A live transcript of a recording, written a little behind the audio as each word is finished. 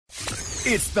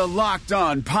It's the Locked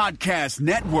On Podcast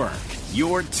Network,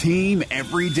 your team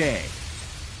every day.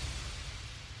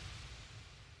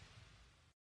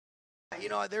 You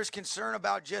know, there's concern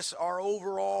about just our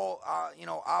overall,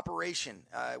 operation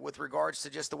with regards to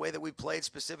just the way that we played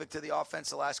specific to the offense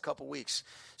the last couple weeks.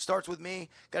 Starts with me.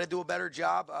 Got to do a better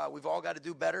job. We've all got to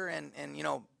do better. And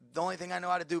the only thing I know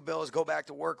how to do, Bill, is go back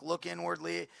to work, look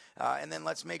inwardly, and then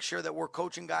let's make sure that we're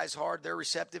coaching guys hard. They're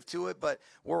receptive to it, but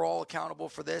we're all accountable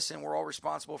for this, and we're all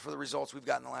responsible for the results we've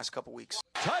gotten the last couple weeks.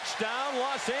 Touchdown,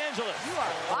 Los Angeles. You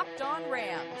are Locked On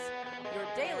Rams, your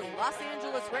daily Los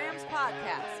Angeles Rams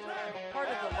podcast. Part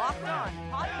of the Locked On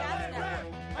Podcast Network.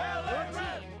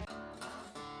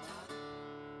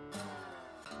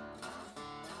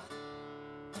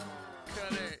 Your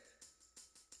team.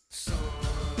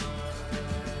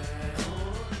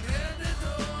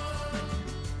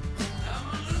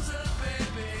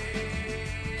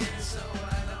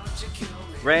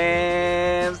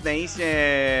 Rams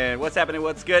Nation, what's happening?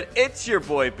 What's good? It's your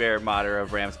boy Bear, moderator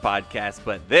of Rams Podcast,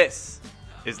 but this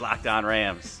is Locked On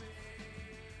Rams.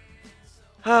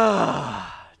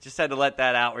 Just had to let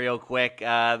that out real quick.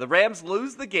 The Rams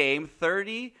lose the game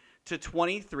 30-23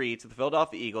 to the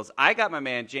Philadelphia Eagles. I got my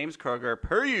man James Kroger,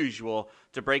 per usual,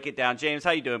 to break it down. James, how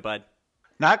you doing, bud?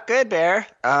 Not good, Bear.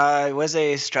 It was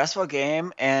a stressful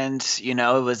game, and, it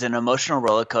was an emotional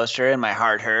roller coaster, and my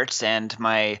heart hurts, and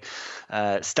my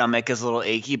stomach is a little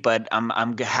achy, but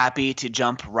I'm happy to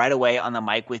jump right away on the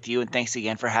mic with you, and thanks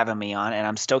again for having me on, and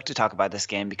I'm stoked to talk about this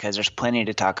game because there's plenty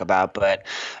to talk about, but,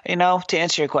 to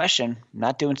answer your question,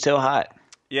 not doing so hot.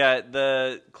 Yeah,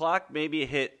 the clock maybe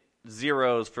hit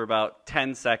zeros for about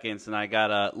 10 seconds, and I got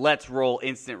a "let's roll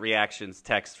instant reactions"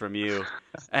 text from you,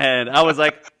 and I was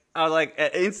like,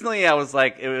 instantly, it was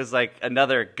like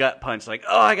another gut punch. Like,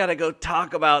 oh, I got to go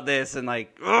talk about this. And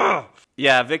ugh.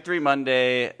 Yeah, Victory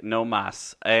Monday, no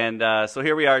mas. And so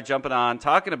here we are jumping on,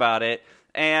 talking about it.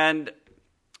 And,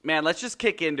 man, let's just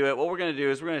kick into it. What we're going to do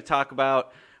is we're going to talk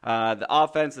about the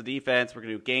offense, the defense. We're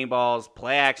going to do game balls,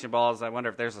 play action balls. I wonder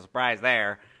if there's a surprise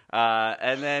there.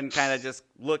 And then kind of just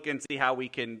look and see how we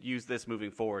can use this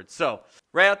moving forward. So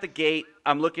right out the gate,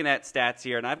 I'm looking at stats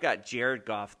here, and I've got Jared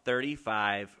Goff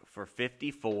 35 for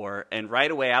 54. And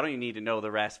right away, I don't even need to know the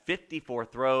rest. 54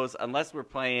 throws, unless we're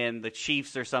playing the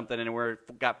Chiefs or something and we're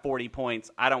got 40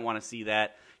 points. I don't want to see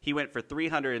that. He went for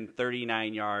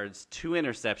 339 yards, 2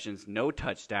 interceptions, no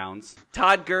touchdowns.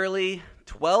 Todd Gurley,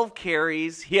 12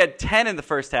 carries. He had 10 in the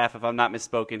first half, if I'm not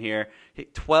misspoken here.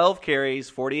 12 carries,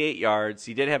 48 yards.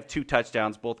 He did have 2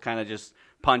 touchdowns, both kind of just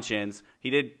punch-ins. He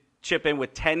did chip in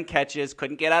with 10 catches,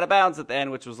 couldn't get out of bounds at the end,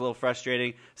 which was a little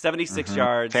frustrating. 76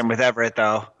 yards. Same with Everett,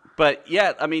 though. But,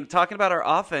 yeah, talking about our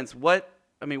offense, what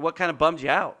kind of bummed you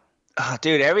out? Oh,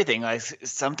 dude, everything. Like,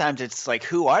 sometimes it's like,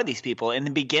 who are these people? In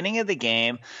the beginning of the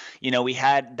game, we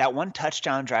had that one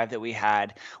touchdown drive that we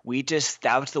had.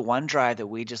 That was the one drive that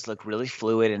we just looked really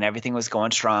fluid and everything was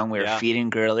going strong. We were feeding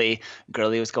Gurley.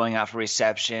 Gurley was going out for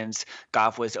receptions.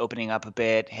 Goff was opening up a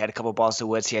bit. He had a couple balls to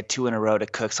Woods. He had 2 in a row to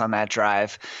Cooks on that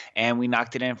drive. And we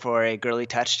knocked it in for a Gurley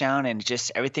touchdown, and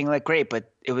just everything looked great.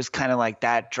 But it was kind of like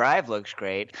that drive looked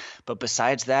great. But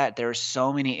besides that, there were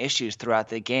so many issues throughout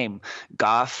the game.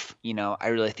 Goff, I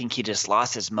really think he just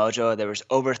lost his mojo. There was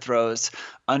overthrows,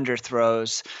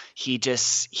 underthrows. He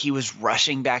was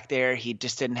rushing back there. He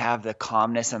just didn't have the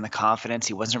calmness and the confidence.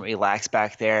 He wasn't relaxed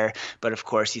back there. But of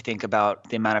course, you think about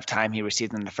the amount of time he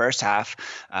received in the first half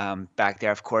back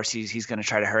there. Of course, he's going to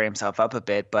try to hurry himself up a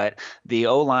bit. But the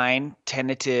O-line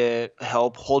tended to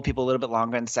help hold people a little bit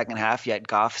longer in the second half, yet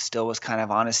Goff still was kind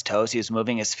of on his toes. He was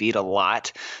moving his feet a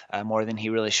lot more than he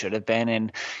really should have been.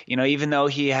 And, even though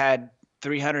he had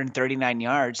 339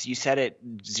 yards, you said it,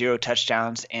 0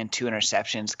 touchdowns and 2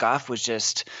 interceptions, Goff was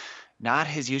just not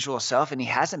his usual self, and he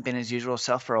hasn't been his usual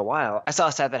self for a while. I saw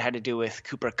a stat that had to do with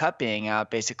Cooper Kupp being out,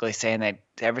 basically saying that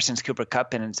ever since Cooper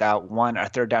Kupp is out, 1, our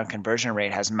third down conversion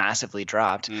rate has massively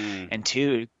dropped, and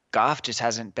 2, Goff just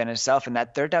hasn't been himself. And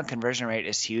that third down conversion rate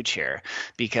is huge here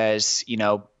because,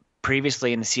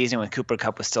 previously in the season when Cooper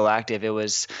Kupp was still active, it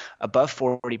was above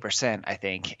 40%, I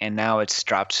think, and now it's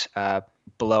dropped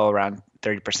below around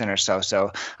 30% or so.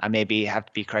 So I maybe have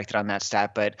to be corrected on that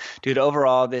stat. But, dude,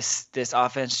 overall, this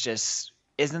offense just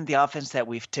isn't the offense that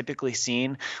we've typically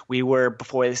seen. We were,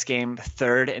 before this game,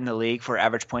 3rd in the league for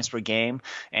average points per game.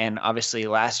 And obviously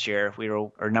last year we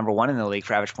were number 1 in the league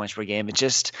for average points per game. It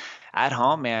just, at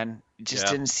home, man, just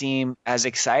didn't seem as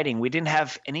exciting. We didn't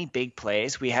have any big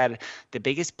plays. We had the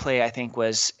biggest play, I think,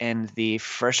 was in the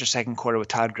first or second quarter with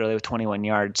Todd Gurley with 21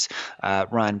 yards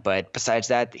run. But besides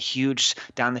that, the huge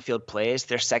down the field plays,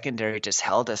 their secondary just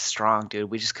held us strong, dude.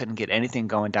 We just couldn't get anything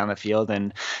going down the field,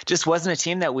 and just wasn't a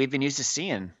team that we've been used to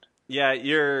seeing. Yeah,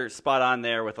 you're spot on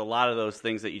there with a lot of those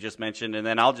things that you just mentioned. And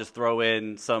then I'll just throw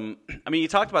in some – I mean, you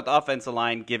talked about the offensive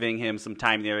line giving him some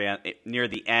time near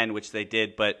the end, which they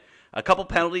did. But a couple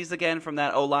penalties again from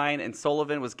that O-line, and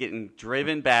Sullivan was getting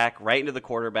driven back right into the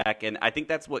quarterback. And I think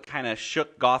that's what kind of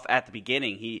shook Goff at the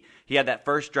beginning. He had that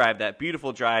first drive, that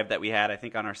beautiful drive that we had, I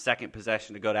think, on our second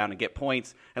possession to go down and get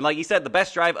points. And like you said, the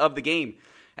best drive of the game.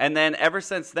 And then ever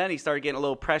since then, he started getting a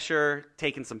little pressure,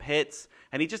 taking some hits.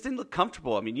 And he just didn't look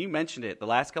comfortable. I mean, you mentioned it. The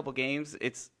last couple games,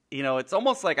 it's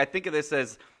almost like I think of this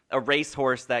as a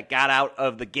racehorse that got out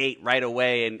of the gate right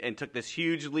away and took this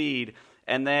huge lead.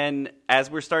 And then as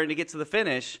we're starting to get to the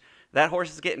finish, that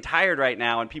horse is getting tired right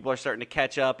now, and people are starting to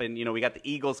catch up. And, we got the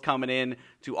Eagles coming in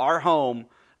to our home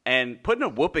and putting a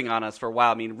whooping on us for a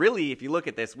while. I mean, really, if you look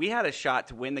at this, we had a shot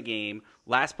to win the game,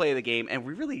 last play of the game, and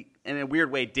we really, in a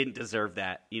weird way, didn't deserve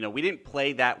that. We didn't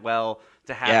play that well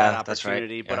to have that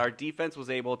opportunity, right. But our defense was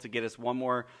able to get us one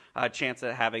more chance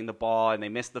at having the ball, and they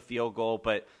missed the field goal.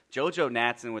 But JoJo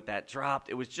Natson with that dropped,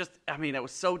 it was just, it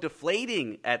was so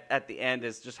deflating at the end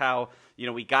as just how,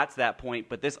 we got to that point.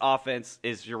 But this offense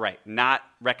is, you're right, not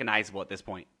recognizable at this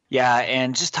point. Yeah,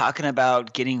 and just talking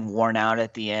about getting worn out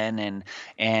at the end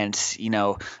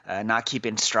and not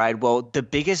keeping stride. Well, the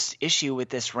biggest issue with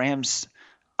this Rams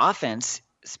offense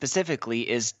specifically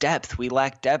is depth. We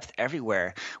lack depth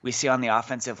everywhere. We see on the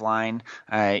offensive line,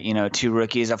 two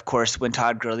rookies. Of course, when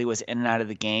Todd Gurley was in and out of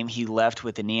the game, he left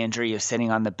with a knee injury. He was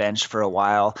sitting on the bench for a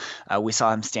while. We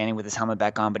saw him standing with his helmet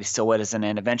back on, but he still wasn't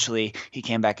in. Eventually, he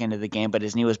came back into the game, but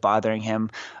his knee was bothering him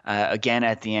again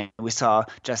at the end. We saw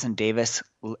Justin Davis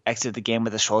exit the game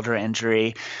with a shoulder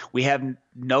injury. We have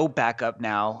no backup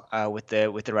now with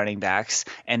the running backs.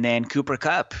 And then Cooper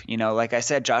Kupp, like I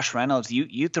said, Josh Reynolds,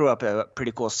 you threw up a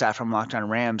pretty cool stat from Locked On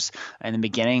Rams in the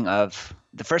beginning of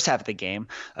the first half of the game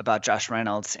about Josh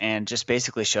Reynolds, and just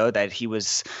basically showed that he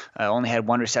was only had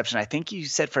one reception. I think you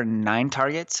said for 9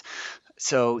 targets.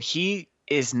 So he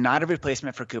is not a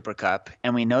replacement for Cooper Kupp,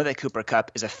 and we know that Cooper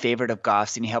Kupp is a favorite of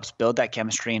Goff's, and he helps build that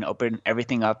chemistry and open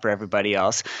everything up for everybody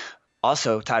else.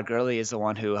 Also, Todd Gurley is the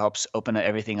one who helps open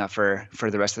everything up for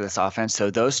the rest of this offense.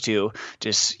 So those two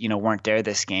just, weren't there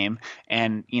this game.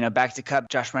 And, back to Kupp,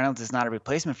 Josh Reynolds is not a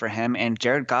replacement for him. And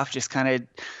Jared Goff just kind of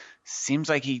seems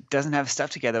like he doesn't have stuff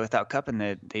together without Kupp in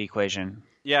the equation.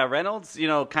 Yeah, Reynolds,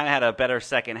 kind of had a better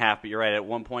second half, but you're right. At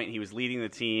one point, he was leading the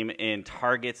team in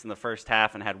targets in the first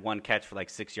half and had one catch for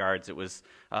like 6 yards. It was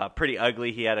pretty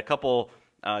ugly. He had a couple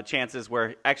chances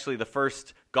where actually the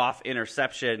first Goff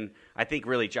interception, I think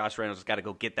really Josh Reynolds has got to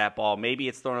go get that ball. Maybe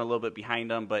it's thrown a little bit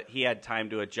behind him, but he had time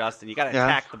to adjust, and you got to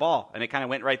attack the ball. And it kind of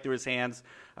went right through his hands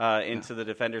into the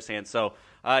defender's hands. So,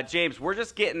 James, we're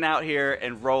just getting out here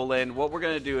and rolling. What we're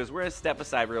going to do is we're going to step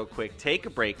aside real quick, take a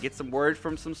break, get some word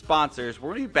from some sponsors.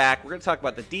 We're going to be back. We're going to talk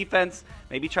about the defense,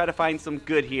 maybe try to find some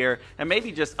good here, and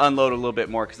maybe just unload a little bit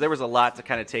more because there was a lot to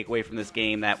kind of take away from this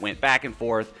game that went back and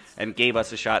forth and gave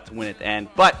us a shot to win at the end.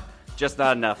 But just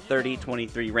not enough.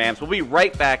 30-23 Rams. We'll be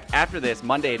right back after this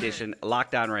Monday edition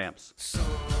Locked On Rams.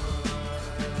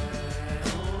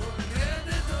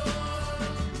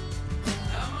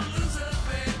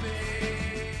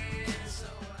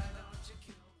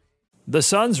 The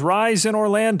Suns rise in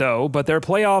Orlando, but their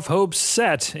playoff hopes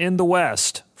set in the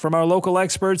West. From our local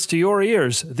experts to your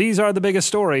ears, these are the biggest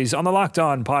stories on the Locked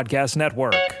On Podcast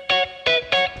Network.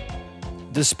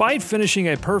 Despite finishing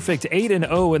a perfect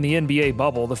 8-0 in the NBA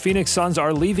bubble, the Phoenix Suns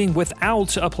are leaving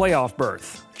without a playoff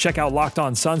berth. Check out Locked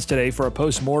On Suns today for a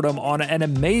post-mortem on an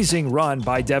amazing run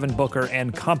by Devin Booker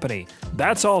and company.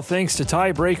 That's all thanks to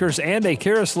tiebreakers and a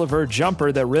Karis LeVert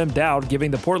jumper that rimmed out,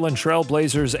 giving the Portland Trail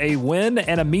Blazers a win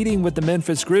and a meeting with the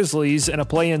Memphis Grizzlies in a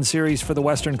play-in series for the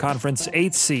Western Conference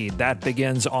 8th seed. That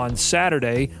begins on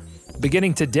Saturday.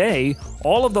 Beginning today,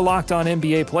 all of the Locked On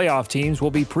NBA playoff teams will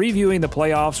be previewing the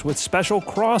playoffs with special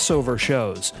crossover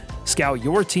shows. Scout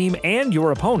your team and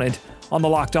your opponent on the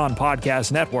Locked On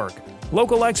Podcast Network.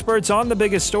 Local experts on the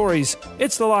biggest stories.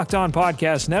 It's the Locked On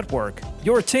Podcast Network.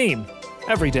 Your team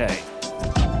every day.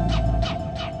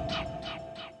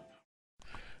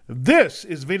 This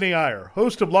is Vinny Iyer,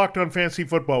 host of Locked On Fantasy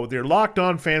Football with your Locked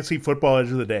On Fantasy Football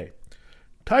Edge of the Day.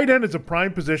 Tight end is a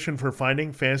prime position for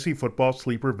finding fantasy football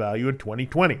sleeper value in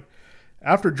 2020.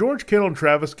 After George Kittle and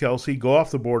Travis Kelce go off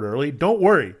the board early, don't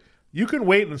worry. You can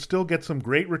wait and still get some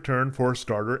great return for a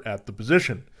starter at the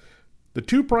position. The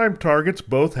two prime targets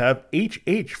both have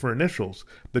HH for initials,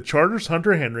 the Chargers'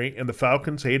 Hunter Henry and the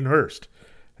Falcons' Hayden Hurst.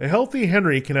 A healthy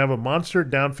Henry can have a monster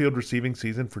downfield receiving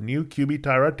season for new QB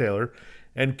Tyrod Taylor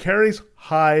and carries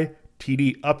high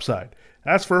TD upside.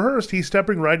 As for Hurst, he's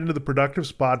stepping right into the productive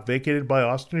spot vacated by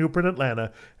Austin Hooper in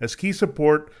Atlanta as key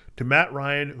support to Matt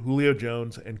Ryan, Julio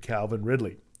Jones, and Calvin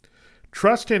Ridley.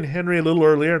 Trust in Henry a little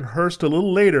earlier and Hurst a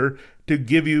little later to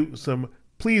give you some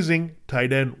pleasing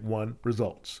tight end 1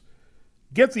 results.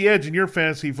 Get the edge in your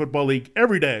fantasy football league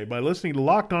every day by listening to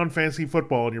Locked On Fantasy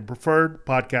Football on your preferred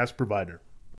podcast provider.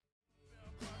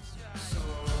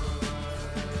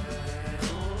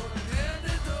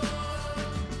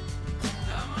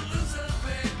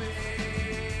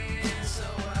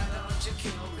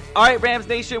 All right, Rams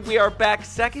Nation, we are back.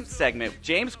 Second segment.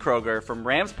 James Kroger from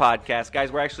Rams Podcast.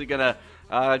 Guys, we're actually going to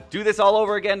do this all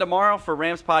over again tomorrow for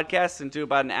Rams Podcast and do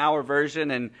about an hour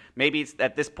version. And maybe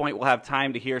at this point we'll have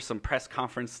time to hear some press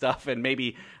conference stuff and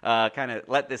maybe kind of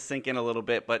let this sink in a little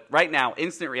bit. But right now,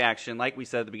 instant reaction. Like we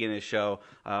said at the beginning of the show,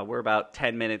 we're about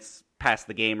 10 minutes past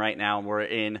the game right now, and we're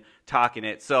in talking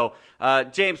it. So,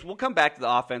 James, we'll come back to the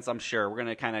offense, I'm sure. We're going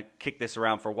to kind of kick this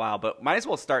around for a while, but might as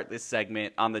well start this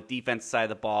segment on the defense side of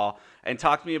the ball and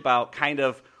talk to me about kind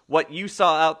of what you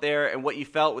saw out there and what you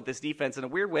felt with this defense in a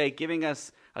weird way, giving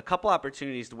us a couple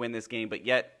opportunities to win this game, but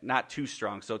yet not too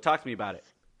strong. So talk to me about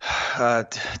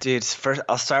it. Dude, first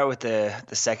I'll start with the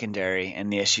secondary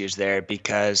and the issues there,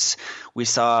 because we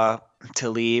saw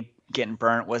Talib getting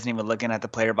burnt, wasn't even looking at the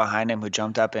player behind him who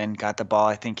jumped up and got the ball,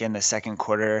 I think, in the second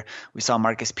quarter. We saw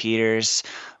Marcus Peters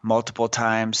multiple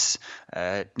times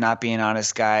not being on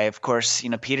his guy. Of course,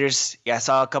 Peters, I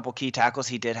saw a couple key tackles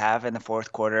he did have in the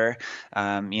fourth quarter.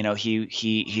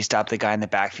 He stopped the guy in the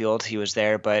backfield. He was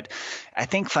there. But I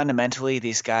think fundamentally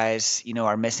these guys,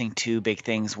 are missing two big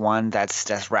things. One,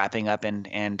 that's wrapping up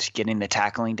and getting the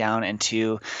tackling down, and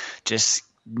two, just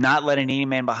not letting any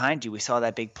man behind you. We saw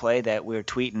that big play that we were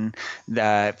tweeting,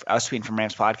 that I was tweeting from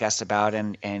Rams Podcast about,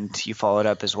 and you followed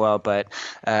up as well. But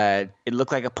it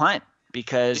looked like a punt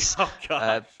because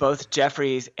both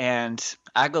Jeffries and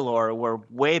Aguilar were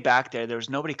way back there. There was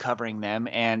nobody covering them,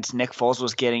 and Nick Foles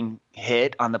was getting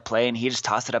hit on the play, and he just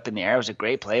tossed it up in the air. It was a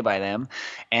great play by them,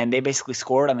 and they basically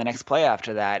scored on the next play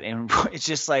after that. And it's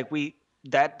just like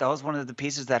that was one of the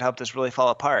pieces that helped us really fall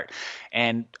apart.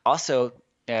 And also,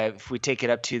 if we take it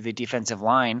up to the defensive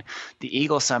line, the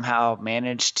Eagles somehow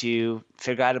managed to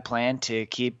figure out a plan to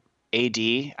keep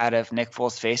AD out of Nick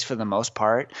Foles' face for the most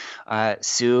part.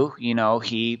 Sue,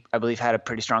 he, I believe, had a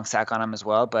pretty strong sack on him as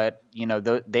well. But,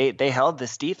 they held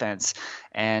this defense.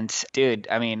 And, dude,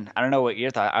 I don't know what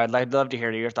your thought. I'd love to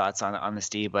hear your thoughts on this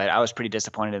D, but I was pretty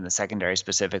disappointed in the secondary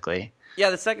specifically. Yeah,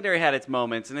 the secondary had its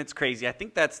moments, and it's crazy. I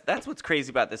think that's what's crazy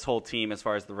about this whole team as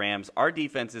far as the Rams. Our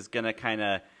defense is going to kind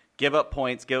of give up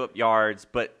points, give up yards,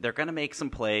 but they're going to make some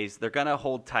plays. They're going to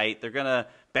hold tight. They're going to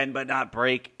bend but not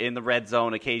break in the red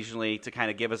zone occasionally to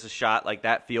kind of give us a shot, like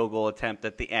that field goal attempt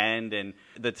at the end. And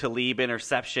the Talib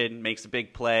interception makes a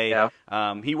big play.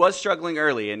 Yeah. He was struggling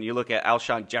early, and you look at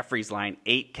Alshon Jeffrey's line,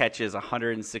 8 catches,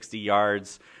 160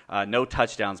 yards, no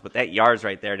touchdowns, but that yards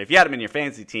right there. And if you had him in your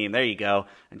fantasy team, there you go.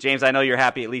 And James, I know you're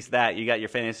happy at least that. You got your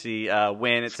fantasy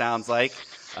win, it sounds like,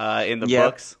 in the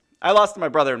books. I lost to my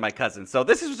brother and my cousin, so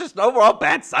this is just an overall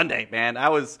bad Sunday, man. I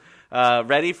was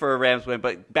ready for a Rams win,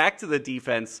 but back to the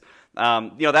defense.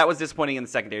 That was disappointing in the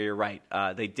secondary. You're right.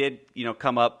 They did,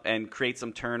 come up and create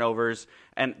some turnovers,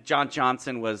 and John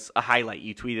Johnson was a highlight.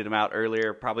 You tweeted him out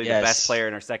earlier, probably the best player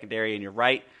in our secondary, and you're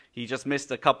right. He just missed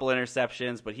a couple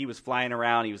interceptions, but he was flying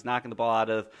around. He was knocking the ball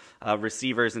out of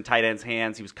receivers and tight ends'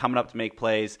 hands. He was coming up to make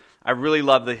plays. I really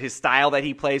love his style that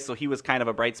he plays, so he was kind of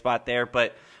a bright spot there.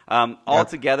 But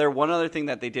altogether, one other thing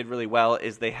that they did really well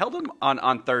is they held him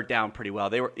on third down pretty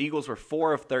well. Eagles were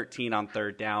 4 of 13 on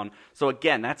third down. So,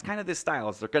 again, that's kind of this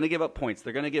style. They're going to give up points.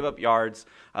 They're going to give up yards,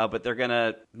 but they're going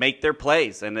to make their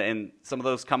plays. And some of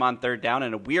those come on third down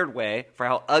in a weird way for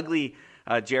how ugly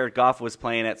Jared Goff was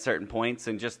playing at certain points,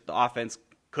 and just the offense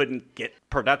couldn't get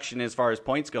production as far as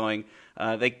points going.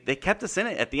 They kept us in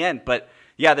it at the end. But,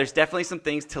 yeah, there's definitely some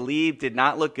things. Talib did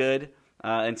not look good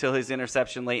until his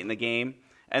interception late in the game.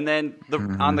 And then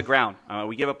on the ground,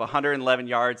 we give up 111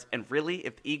 yards. And really,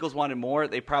 if the Eagles wanted more,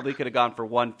 they probably could have gone for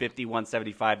 150,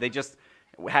 175. They just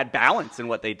had balance in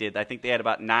what they did. I think they had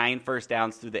about 9 first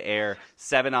downs through the air,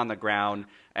 7 on the ground.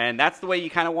 And that's the way you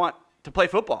kind of want to play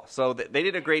football. So they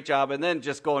did a great job. And then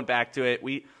just going back to it,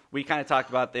 we kind of talked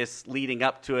about this leading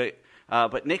up to it.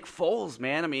 But Nick Foles,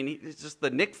 man, it's just the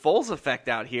Nick Foles effect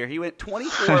out here. He went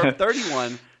 24 of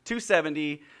 31,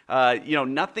 270.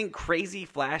 Nothing crazy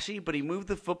flashy, but he moved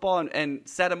the football and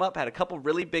set him up, had a couple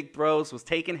really big throws, was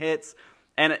taking hits,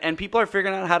 and people are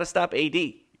figuring out how to stop AD.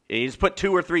 You just put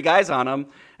 2 or 3 guys on him,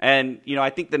 and I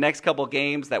think the next couple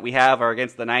games that we have are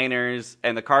against the Niners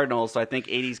and the Cardinals, so I think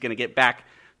AD's going to get back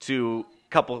to a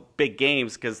couple big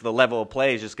games because the level of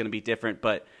play is just going to be different.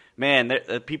 But man,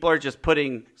 people are just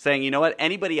saying, you know what,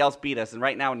 anybody else beat us, and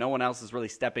right now no one else is really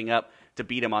stepping up to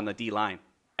beat him on the D-line.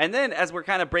 And then as we're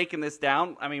kind of breaking this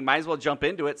down, might as well jump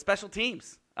into it. Special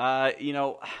teams.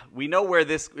 We know where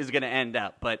this is going to end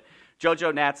up, but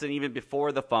JoJo Natson, even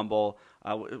before the fumble,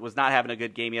 was not having a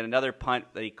good game. He had another punt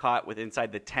that he caught with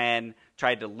inside the 10,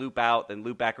 tried to loop out, then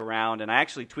loop back around. And I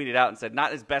actually tweeted out and said,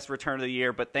 not his best return of the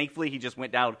year, but thankfully he just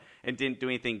went down and didn't do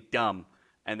anything dumb.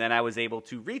 And then I was able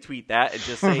to retweet that and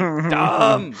just say,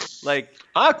 dumb.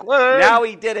 Awkward. Now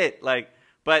he did it.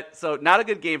 But so not a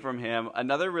good game from him.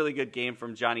 Another really good game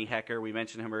from Johnny Hekker. We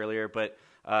mentioned him earlier, but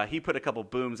he put a couple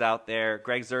booms out there.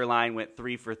 Greg Zuerlein went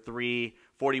 3 for 3,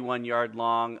 41-yard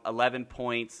long, 11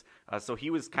 points. So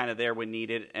he was kind of there when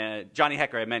needed. Johnny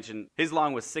Hekker, I mentioned, his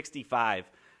long was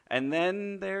 65. And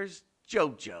then there's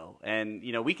JoJo. And,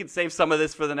 we can save some of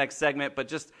this for the next segment, but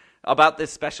just about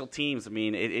this special teams,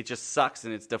 it just sucks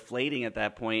and it's deflating at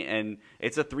that point. And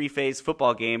it's a 3-phase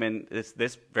football game, and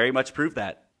this very much proved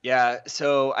that. Yeah,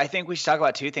 so I think we should talk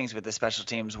about 2 things with the special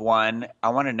teams. One, I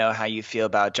want to know how you feel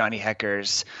about Johnny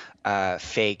Hekker's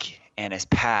fake and his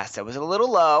pass. That was a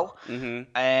little low.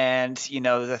 Mm-hmm. And,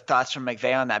 the thoughts from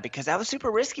McVay on that, because that was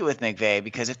super risky with McVay,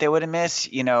 because if they would have missed,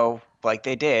 like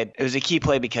they did, it was a key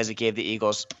play because it gave the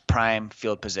Eagles prime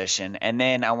field position. And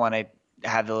then I want to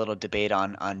have the little debate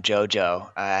on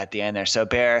JoJo at the end there. So,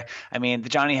 Bear, the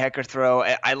Johnny Hekker throw,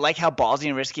 I like how ballsy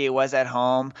and risky it was at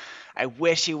home. I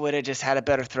wish he would have just had a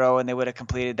better throw and they would have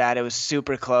completed that. It was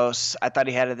super close. I thought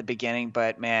he had it at the beginning,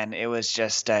 but, man, it was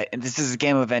just this is a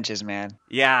game of inches, man.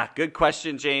 Yeah, good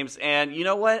question, James. And you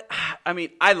know what?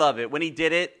 I love it. When he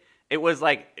did it, it was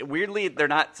weirdly, they're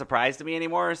not surprised to me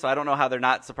anymore, so I don't know how they're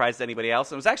not surprised to anybody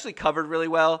else. It was actually covered really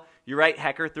well. You're right,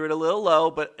 Hekker threw it a little low,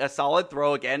 but a solid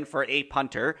throw again for a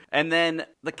punter. And then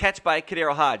the catch by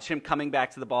Kadero Hodge, him coming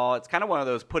back to the ball. It's kind of one of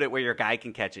those put it where your guy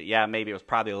can catch it. Yeah, maybe it was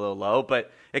probably a little low,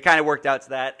 but it kind of worked out to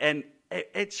that. And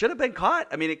it should have been caught.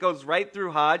 It goes right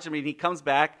through Hodge. He comes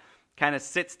back, kind of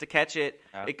sits to catch it.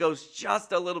 Yeah. It goes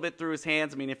just a little bit through his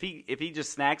hands. If he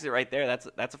just snags it right there,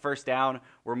 that's a first down.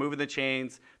 We're moving the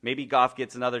chains. Maybe Goff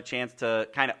gets another chance to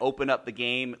kind of open up the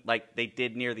game like they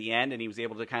did near the end, and he was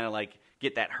able to kind of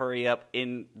get that hurry up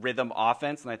in rhythm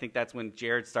offense. And I think that's when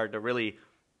Jared started to really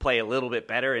play a little bit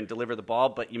better and deliver the ball.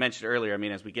 But you mentioned earlier,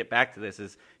 as we get back to this,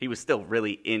 is he was still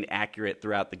really inaccurate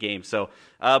throughout the game. So,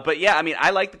 but yeah, I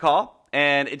like the call.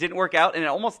 And it didn't work out, and it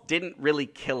almost didn't really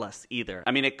kill us either.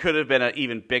 It could have been an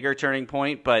even bigger turning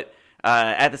point, but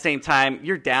at the same time,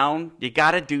 you're down. You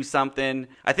got to do something.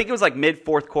 I think it was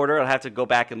mid-fourth quarter. I'll have to go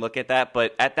back and look at that.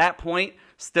 But at that point,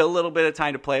 still a little bit of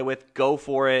time to play with. Go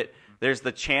for it. There's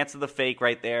the chance of the fake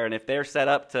right there. And if they're set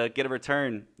up to get a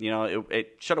return,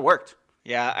 it should have worked.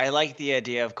 Yeah, I like the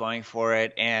idea of going for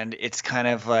it, and it's kind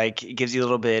of it gives you a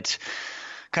little bit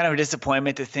kind of a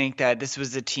disappointment to think that this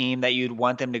was a team that you'd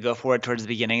want them to go for it towards the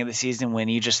beginning of the season when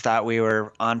you just thought we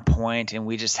were on point and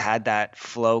we just had that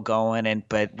flow going,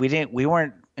 but we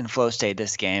weren't in flow state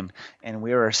this game, and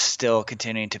we were still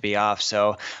continuing to be off.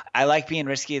 So I like being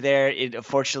risky there. It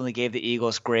unfortunately gave the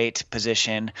Eagles great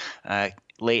position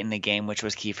late in the game, which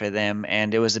was key for them,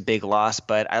 and it was a big loss,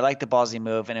 but I like the ballsy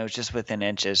move, and it was just within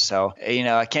inches. So,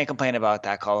 I can't complain about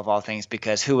that call of all things,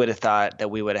 because who would have thought that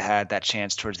we would have had that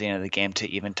chance towards the end of the game to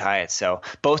even tie it? So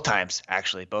both times.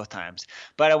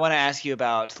 But I want to ask you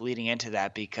about leading into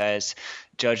that, because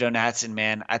JoJo Natson,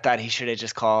 man, I thought he should have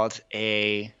just called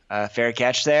a fair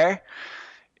catch there.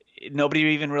 Nobody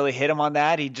even really hit him on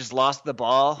that. He just lost the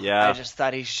ball. Yeah. I just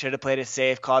thought he should have played it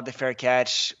safe, called the fair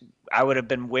catch. I would have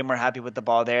been way more happy with the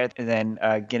ball there than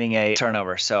getting a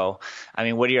turnover. So,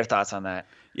 what are your thoughts on that?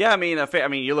 Yeah,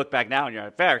 you look back now and you're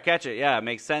like, fair catch it. Yeah, it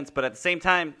makes sense. But at the same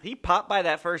time, he popped by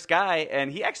that first guy, and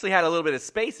he actually had a little bit of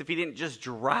space if he didn't just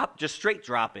straight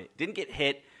drop it. Didn't get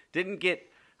hit, didn't get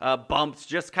bumped,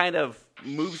 just kind of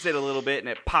moves it a little bit, and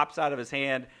it pops out of his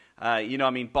hand.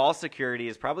 Ball security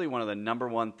is probably one of the number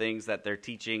one things that they're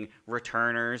teaching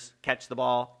returners. Catch the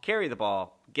ball, carry the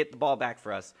ball, get the ball back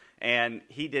for us. And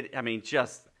he did,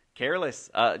 just careless.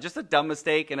 Just a dumb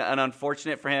mistake and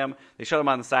unfortunate for him. They showed him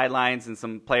on the sidelines and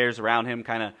some players around him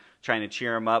kind of trying to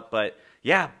cheer him up. But,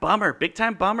 yeah, bummer,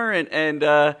 big-time bummer. And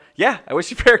I wish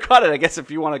you fair caught it, I guess,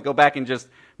 if you want to go back and just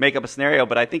make up a scenario,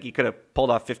 but I think he could have pulled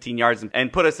off 15 yards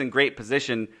and put us in great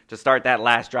position to start that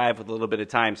last drive with a little bit of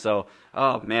time. So,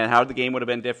 oh man, how the game would have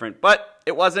been different. But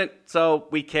it wasn't, so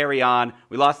we carry on.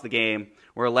 We lost the game.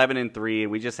 We're 11-3,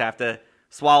 and we just have to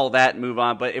swallow that and move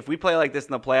on. But if we play like this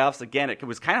in the playoffs, again, it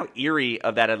was kind of eerie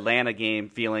of that Atlanta game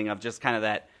feeling of just kind of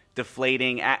that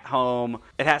deflating at home.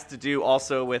 It has to do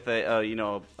also with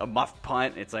a muffed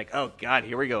punt. It's like, oh God,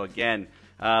 here we go again.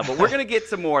 But we're going to get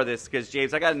to more of this because,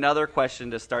 James, I got another question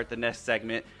to start the next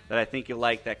segment that I think you'll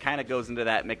like that kind of goes into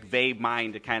that McVay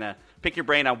mind to kind of pick your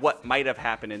brain on what might have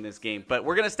happened in this game. But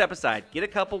we're going to step aside, get a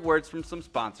couple words from some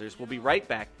sponsors. We'll be right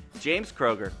back. James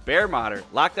Kroger, Bear Motter,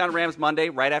 Locked On Rams Monday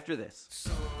right after this.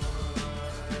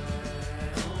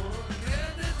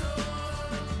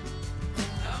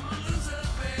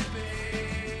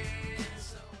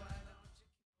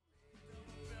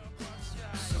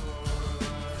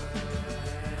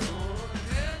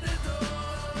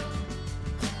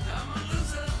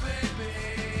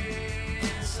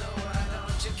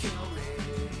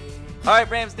 All right,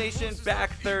 Rams Nation,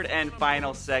 back third and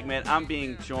final segment. I'm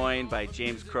being joined by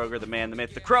James Kroger, the man, the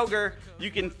myth, the Kroger.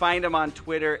 You can find him on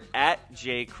Twitter at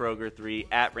JKroger3,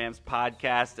 at Rams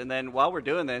Podcast. And then while we're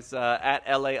doing this, at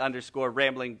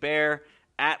LA_Rambling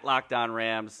at Locked On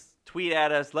Rams. Tweet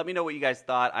at us. Let me know what you guys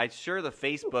thought. I'm sure the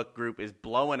Facebook group is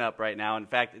blowing up right now. In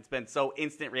fact, it's been so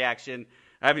instant reaction.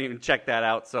 I haven't even checked that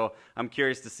out, so I'm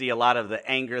curious to see a lot of the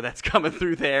anger that's coming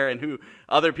through there and who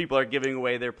other people are giving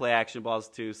away their play action balls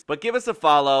to. But give us a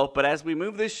follow. But as we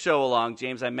move this show along,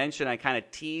 James, I mentioned I kind of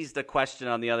teased a question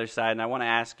on the other side, and I want to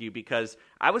ask you because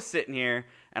I was sitting here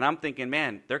and I'm thinking,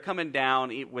 man, they're coming down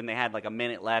when they had like a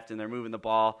minute left and they're moving the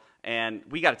ball, and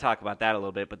we got to talk about that a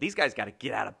little bit. But these guys got to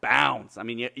get out of bounds. I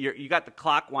mean, you got the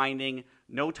clock winding,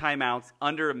 no timeouts,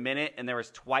 under a minute, and there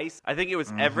was twice. I think it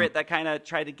was Everett that kind of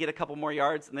tried to get a couple more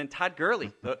yards, and then Todd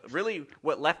Gurley, really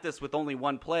what left us with only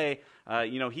one play.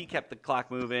 He kept the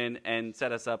clock moving and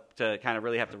set us up to kind of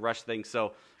really have to rush things.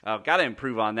 So got to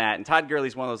improve on that. And Todd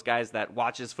Gurley's one of those guys that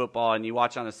watches football, and you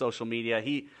watch on his social media.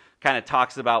 He kind of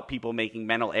talks about people making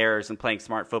mental errors and playing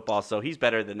smart football, so he's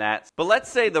better than that. But let's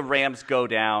say the Rams go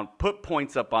down, put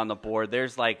points up on the board.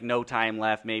 There's like no time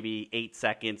left, maybe 8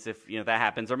 seconds if that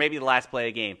happens, or maybe the last play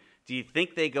of the game. Do you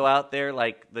think they go out there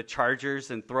like the Chargers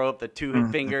and throw up the two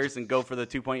fingers and go for the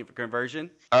 2-point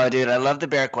conversion? Oh, dude, I love the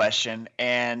Bear question,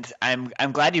 and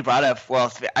I'm glad you brought up.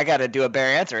 Well, I got to do a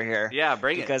Bear answer here. Yeah,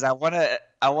 bring it. Because I want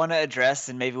to address,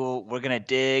 and maybe we're gonna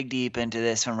dig deep into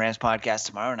this from Rams Podcast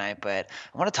tomorrow night. But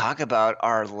I want to talk about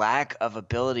our lack of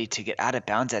ability to get out of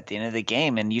bounds at the end of the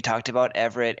game. And you talked about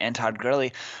Everett and Todd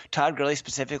Gurley. Todd Gurley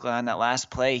specifically on that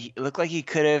last play, he looked like he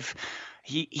could have.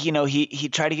 He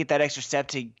tried to get that extra step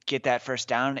to get that first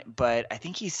down, but I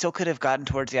think he still could have gotten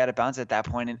towards the out of bounds at that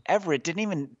point. And Everett didn't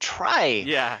even try.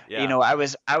 Yeah. I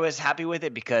was happy with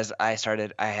it because I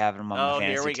have him on the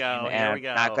fantasy here we go. team, Here and we go.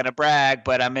 I'm not going to brag,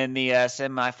 but I'm in the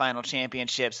semifinal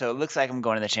championship, so it looks like I'm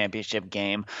going to the championship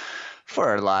game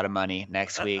for a lot of money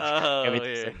next week.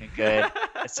 Everything's looking good.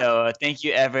 So thank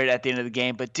you, Everett, at the end of the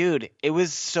game. But, dude, it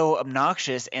was so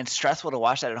obnoxious and stressful to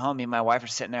watch that at home. Me and my wife were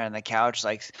sitting there on the couch,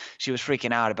 like she was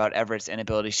freaking out about Everett's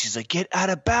inability. She's like, get out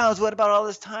of bounds. What about all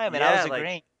this time? And I was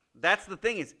agreeing. That's the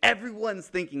thing is everyone's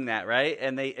thinking that, right?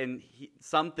 And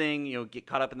something, get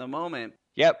caught up in the moment.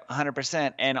 Yep,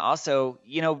 100%. And also,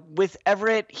 with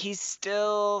Everett, he's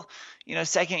still,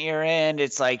 second year in.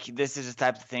 It's like this is the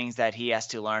type of things that he has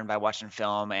to learn by watching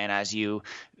film. And as you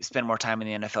spend more time in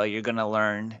the NFL, you're going to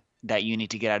learn that you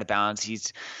need to get out of bounds.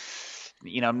 He's,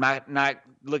 not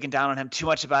looking down on him too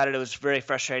much about it. It was very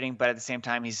frustrating, but at the same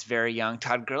time, he's very young.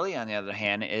 Todd Gurley, on the other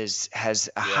hand, has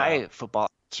a high football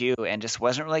IQ and just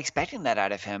wasn't really expecting that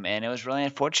out of him. And it was really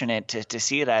unfortunate to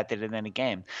see that at the end of the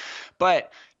game.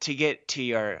 But to get to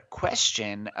your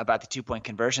question about the 2-point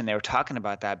conversion, they were talking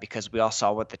about that because we all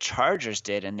saw what the Chargers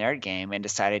did in their game and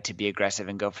decided to be aggressive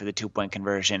and go for the 2-point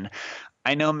conversion.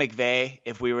 I know McVay,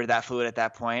 if we were that fluid at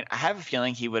that point, I have a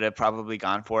feeling he would have probably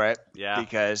gone for it. Yeah.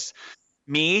 Because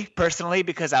me personally,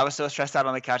 because I was so stressed out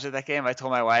on the couch at that game, I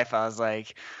told my wife, I was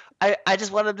like, I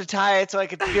just wanted him to tie it so I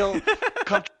could feel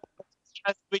comfortable.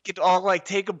 We could all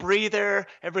take a breather,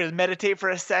 everybody meditate for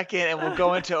a second, and we'll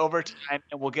go into overtime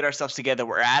and we'll get ourselves together.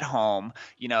 We're at home.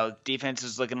 Defense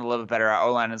is looking a little bit better. Our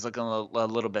O-line is looking a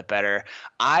little bit better.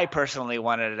 I personally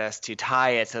wanted us to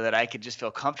tie it so that I could just feel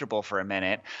comfortable for a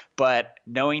minute. But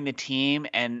knowing the team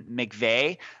and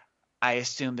McVay, I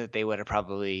assumed that they would have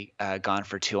probably gone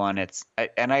for 2 on it.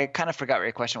 And I kind of forgot what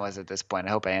your question was at this point. I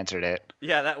hope I answered it.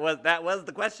 Yeah, that was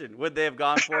the question. Would they have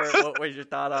gone for it? What was your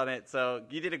thought on it? So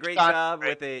you did a great job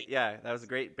with it. Yeah, that was a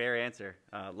great Bear answer.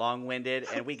 Long-winded,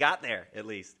 and we got there at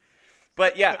least.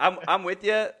 But yeah, I'm with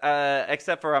you,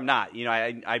 except for I'm not. You know,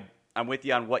 I'm with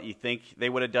you on what you think they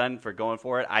would have done for going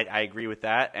for it. I agree with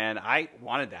that, and I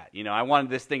wanted that. You know, I wanted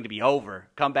this thing to be over.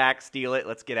 Come back, steal it,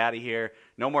 let's get out of here.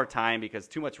 No more time because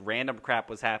too much random crap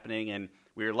was happening, and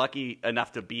we were lucky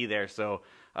enough to be there. So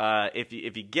if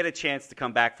you get a chance to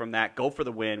come back from that, go for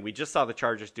the win. We just saw the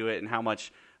Chargers do it and how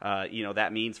much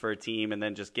that means for a team, and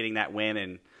then just getting that win,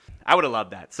 and I would have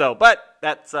loved that. So, but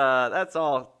that's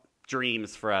all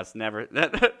dreams for us. Never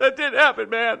that didn't happen,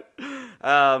 man.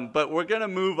 But we're gonna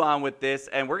move on with this,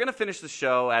 and we're gonna finish the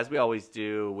show as we always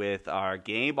do with our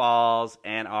game balls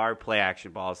and our play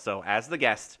action balls. So, as the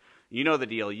guest, you know the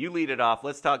deal. You lead it off.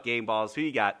 Let's talk game balls. Who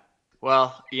you got?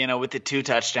 Well, with the 2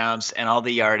 touchdowns and all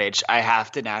the yardage, I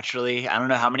have to naturally, I don't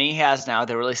know how many he has now.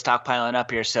 They're really stockpiling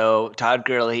up here. So, Todd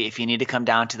Gurley, if you need to come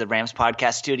down to the Rams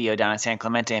podcast studio down in San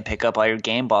Clemente and pick up all your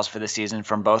game balls for the season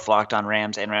from both Locked On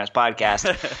Rams and Rams podcast,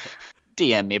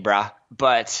 DM me, brah.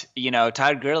 But,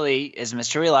 Todd Gurley is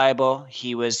Mr. Reliable.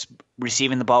 He was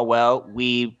receiving the ball well.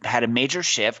 We had a major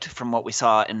shift from what we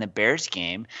saw in the Bears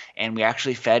game, and we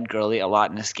actually fed Gurley a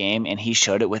lot in this game, and he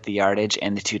showed it with the yardage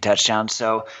and the 2 touchdowns.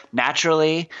 So,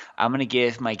 naturally, I'm going to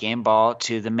give my game ball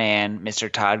to the man,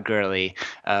 Mr. Todd Gurley,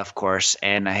 of course.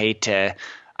 And I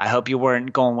hope you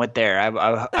weren't going with there.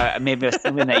 I maybe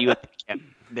assuming that you would pick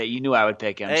him, that you knew I would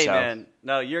pick him. Hey, man.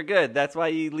 No, you're good. That's why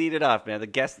you lead it off, man. The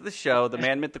guest of the show, the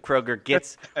man with the Kroger,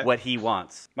 gets what he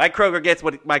wants. My Kroger gets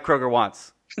what my Kroger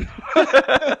wants.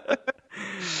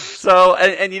 So,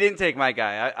 and you didn't take my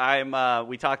guy.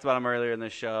 We talked about him earlier in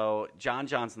the show. John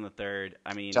Johnson III.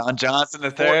 I mean, John Johnson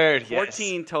III.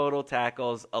 14 total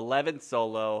tackles, 11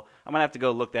 solo. I'm gonna have to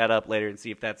go look that up later and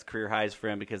see if that's career highs for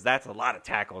him because that's a lot of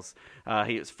tackles.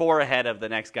 He was 4 ahead of the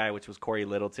next guy, which was Corey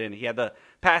Littleton. He had the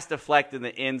pass deflect in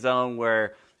the end zone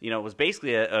where it was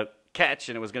basically a catch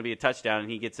and it was going to be a touchdown,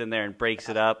 and he gets in there and breaks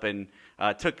it up and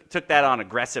took that on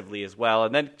aggressively as well,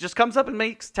 and then just comes up and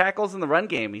makes tackles in the run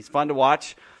game. He's fun to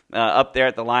watch up there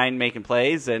at the line making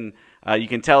plays, and you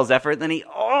can tell his effort. Then he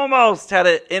almost had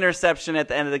an interception at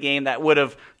the end of the game that would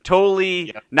have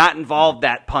totally not involved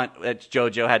that punt that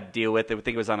JoJo had to deal with. I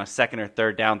think it was on a 2nd or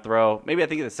 3rd down throw. Maybe I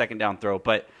think it was a 2nd down throw,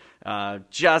 but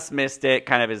just missed it.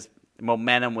 Kind of his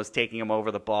momentum was taking him over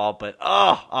the ball, but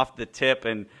off the tip,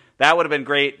 and that would have been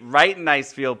great. Right in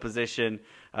nice field position.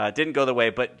 Didn't go the way,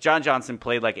 but John Johnson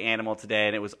played like an animal today,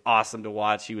 and it was awesome to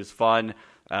watch. He was fun,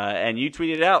 and you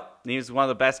tweeted it out. He was one of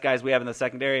the best guys we have in the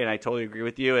secondary, and I totally agree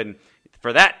with you. And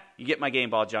for that, you get my game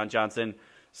ball, John Johnson.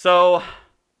 So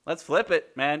let's flip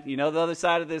it, man. You know the other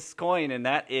side of this coin, and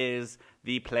that is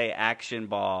the play action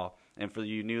ball. And for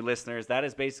you new listeners, that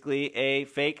is basically a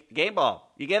fake game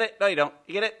ball. You get it? No, you don't.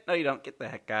 You get it? No, you don't. Get the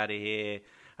heck out of here.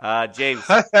 James,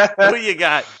 who you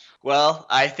got? Well,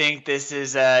 I think this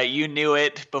is you knew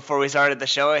it before we started the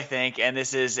show, I think, and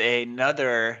this is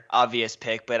another obvious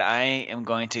pick, but I am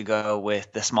going to go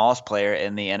with the smallest player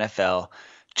in the NFL,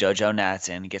 JoJo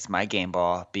Natson, gets my game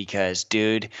ball because,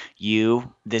 dude,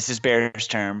 this is Bears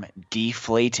term,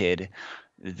 deflated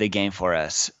the game for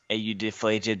us. You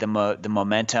deflated the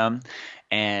momentum.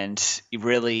 And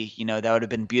really, that would have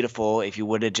been beautiful if you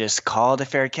would have just called a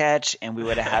fair catch and we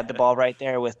would have had the ball right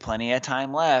there with plenty of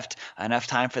time left, enough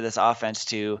time for this offense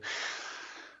to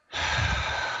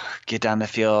get down the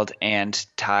field and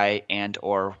tie and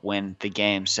or win the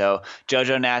game. So,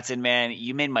 JoJo Natson, man,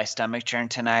 you made my stomach churn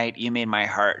tonight. You made my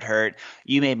heart hurt.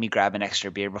 You made me grab an extra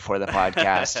beer before the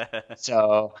podcast.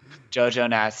 So,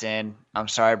 JoJo Natson, I'm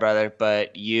sorry, brother,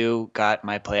 but you got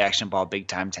my play action ball big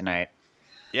time tonight.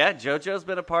 Yeah, JoJo's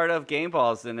been a part of game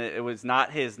balls, and it was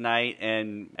not his night,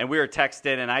 and we were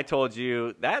texting, and I told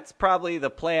you that's probably the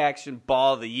play action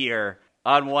ball of the year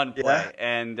on one play. Yeah.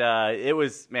 And it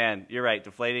was, man, you're right,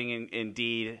 deflating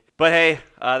indeed. But hey,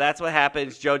 that's what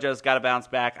happens. JoJo's got to bounce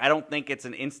back. I don't think it's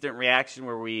an instant reaction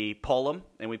where we pull him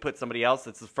and we put somebody else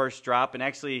that's the first drop. And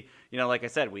actually, like I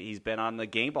said, he's been on the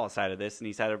game ball side of this, and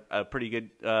he's had a pretty good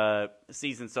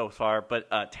season so far, but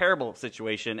a terrible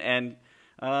situation. And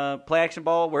play action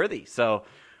ball worthy. So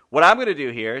what I'm going to do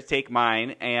here is take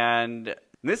mine, and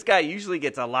this guy usually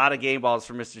gets a lot of game balls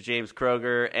from Mr. James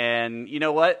Kroger, and you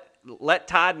know what? Let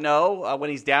Todd know when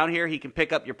he's down here he can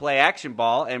pick up your play action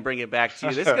ball and bring it back to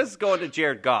you. This is going to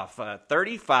Jared Goff,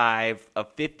 35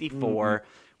 of 54. Mm-hmm.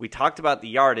 We talked about the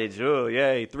yardage. Oh,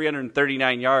 yay,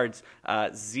 339 yards,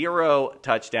 0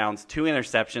 touchdowns, 2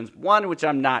 interceptions, one which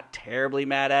I'm not terribly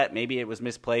mad at. Maybe it was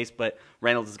misplaced, but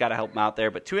Reynolds has got to help him out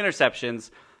there. But 2 interceptions.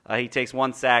 He takes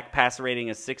 1 sack. Passer rating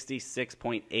is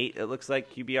 66.8, it looks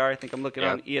like, QBR. I think I'm looking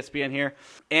on ESPN here.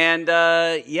 And,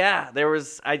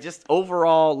 I just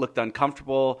overall looked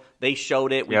uncomfortable. They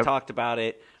showed it. We talked about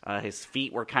it. His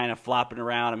feet were kind of flopping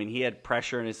around. I mean, he had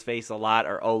pressure in his face a lot.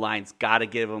 Our O-line's got to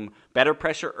give him better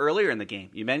pressure earlier in the game.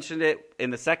 You mentioned it in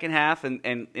the second half,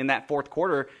 and in that fourth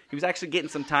quarter, he was actually getting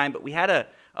some time, but we had a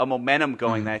momentum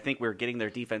going that I think we were getting their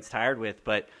defense tired with.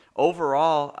 But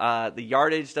overall, the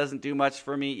yardage doesn't do much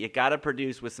for me. You got to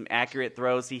produce with some accurate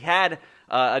throws. He had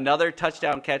another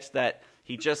touchdown catch that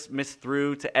he just missed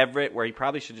through to Everett, where he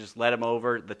probably should just let him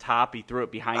over the top. He threw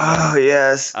it behind him. Oh,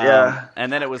 yes, yeah.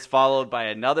 And then it was followed by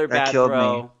another bad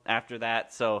throw after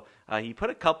that. So he put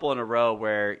a couple in a row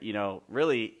where,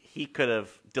 really he could have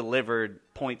delivered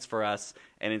points for us,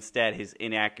 and instead his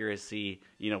inaccuracy,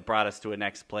 brought us to a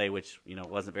next play, which,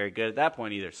 wasn't very good at that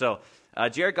point either. So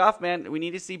Jared Goff, man, we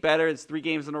need to see better. It's 3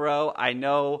 games in a row. I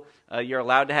know you're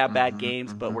allowed to have bad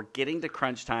games, but we're getting to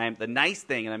crunch time. The nice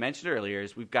thing, and I mentioned earlier,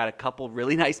 is we've got a couple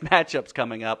really nice matchups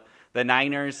coming up, the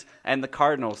Niners and the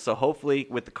Cardinals. So hopefully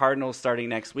with the Cardinals starting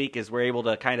next week, is we're able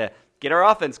to kind of get our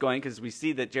offense going, because we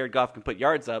see that Jared Goff can put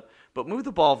yards up, but move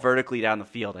the ball vertically down the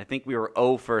field. I think we were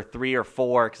 0 for 3 or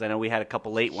 4, because I know we had a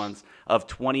couple late ones of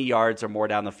 20 yards or more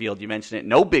down the field. You mentioned it,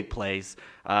 no big plays,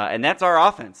 and that's our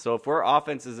offense. So if our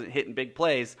offense isn't hitting big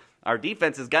plays, our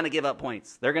defense is going to give up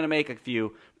points. They're going to make a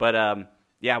few, but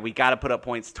we got to put up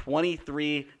points.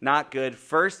 23, not good.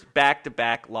 First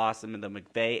back-to-back loss in the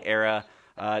McVay era.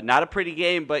 Not a pretty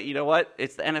game, but you know what?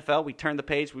 It's the NFL. We turn the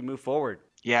page. We move forward.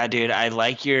 Yeah, dude, I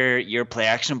like your play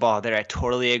action ball there. I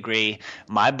totally agree.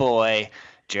 My boy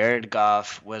Jared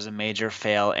Goff was a major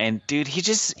fail, and dude, he's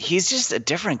just a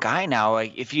different guy now.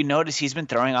 Like, if you notice, he's been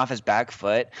throwing off his back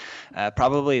foot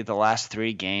probably the last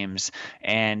 3 games,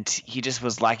 and he just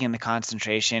was lacking the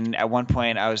concentration. At one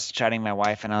point, I was chatting my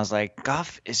wife, and I was like,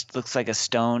 Goff looks like a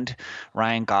stoned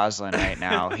Ryan Gosling right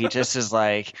now. He just is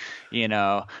like,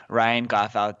 Ryan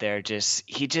Goff out there.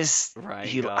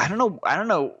 I don't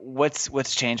know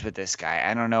what's changed with this guy.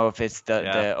 I don't know if it's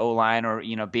the O-line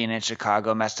or being in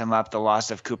Chicago messed him up. The loss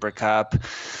of Cooper Kupp.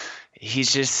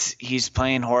 He's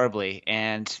playing horribly,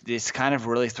 and it's kind of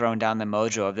really throwing down the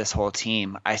mojo of this whole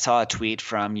team. I saw a tweet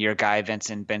from your guy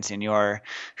Vincent Bensignor,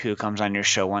 who comes on your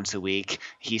show once a week.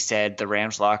 He said the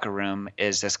Rams locker room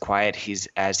is as quiet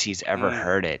as he's ever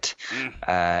heard it.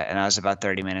 And I was about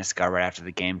 30 minutes ago, right after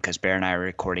the game, because Bear and I are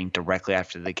recording directly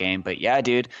after the game. But yeah,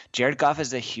 dude, Jared Goff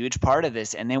is a huge part of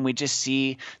this, and then we just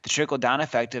see the trickle down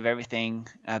effect of everything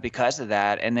because of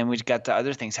that. And then we've got the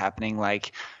other things happening,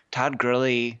 like Todd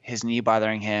Gurley, his knee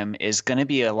bothering him, is going to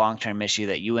be a long-term issue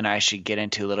that you and I should get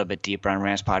into a little bit deeper on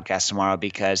Rams podcast tomorrow,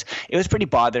 because it was pretty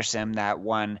bothersome that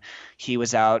he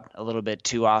was out a little bit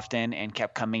too often and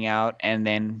kept coming out. And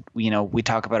then, we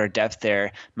talk about our depth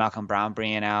there, Malcolm Brown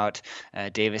being out,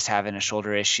 Davis having a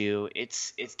shoulder issue.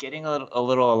 It's getting a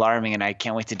little alarming, and I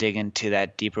can't wait to dig into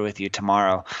that deeper with you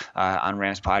tomorrow on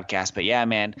Rams podcast. But yeah,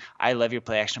 man, I love your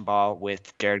play action ball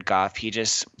with Jared Goff. He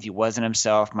wasn't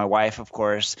himself. My wife, of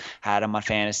course, had him on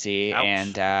fantasy. Ouch.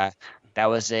 And that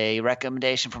was a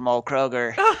recommendation from old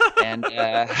Kroger. And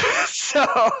so,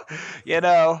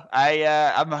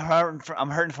 I'm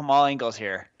hurting from all angles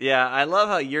here. Yeah, I love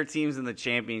how your team's in the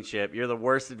championship. You're the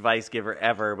worst advice giver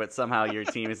ever, but somehow your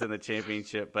team is in the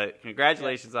championship. But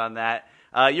congratulations on that.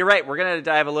 You're right. We're going to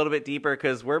dive a little bit deeper,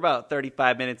 because we're about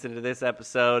 35 minutes into this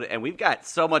episode, and we've got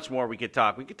so much more we could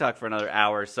talk. We could talk for another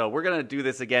hour. So we're going to do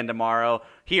this again tomorrow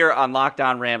here on Locked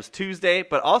On Rams Tuesday,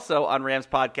 but also on Rams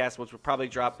Podcast, which will probably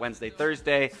drop Wednesday,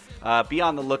 Thursday. Be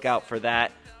on the lookout for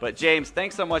that. But James,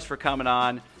 thanks so much for coming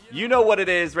on. You know what it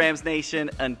is, Rams Nation.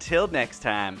 Until next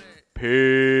time,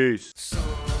 peace.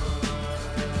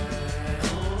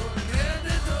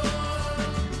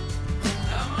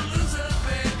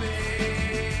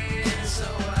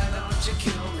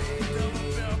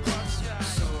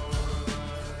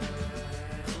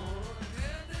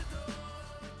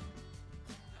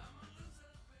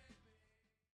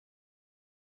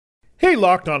 Hey,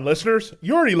 Locked On listeners,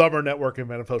 you already love our network of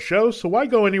NFL shows, so why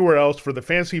go anywhere else for the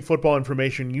fantasy football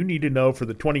information you need to know for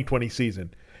the 2020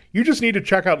 season? You just need to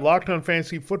check out Locked On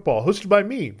Fantasy Football, hosted by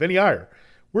me, Vinny Iyer.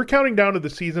 We're counting down to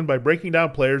the season by breaking down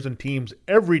players and teams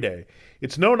every day.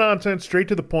 It's no nonsense, straight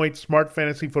to the point, smart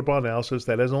fantasy football analysis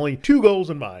that has only 2 goals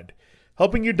in mind: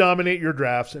 helping you dominate your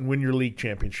drafts and win your league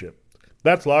championship.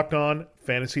 That's Locked On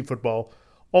Fantasy Football,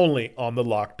 only on the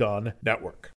Locked On Network.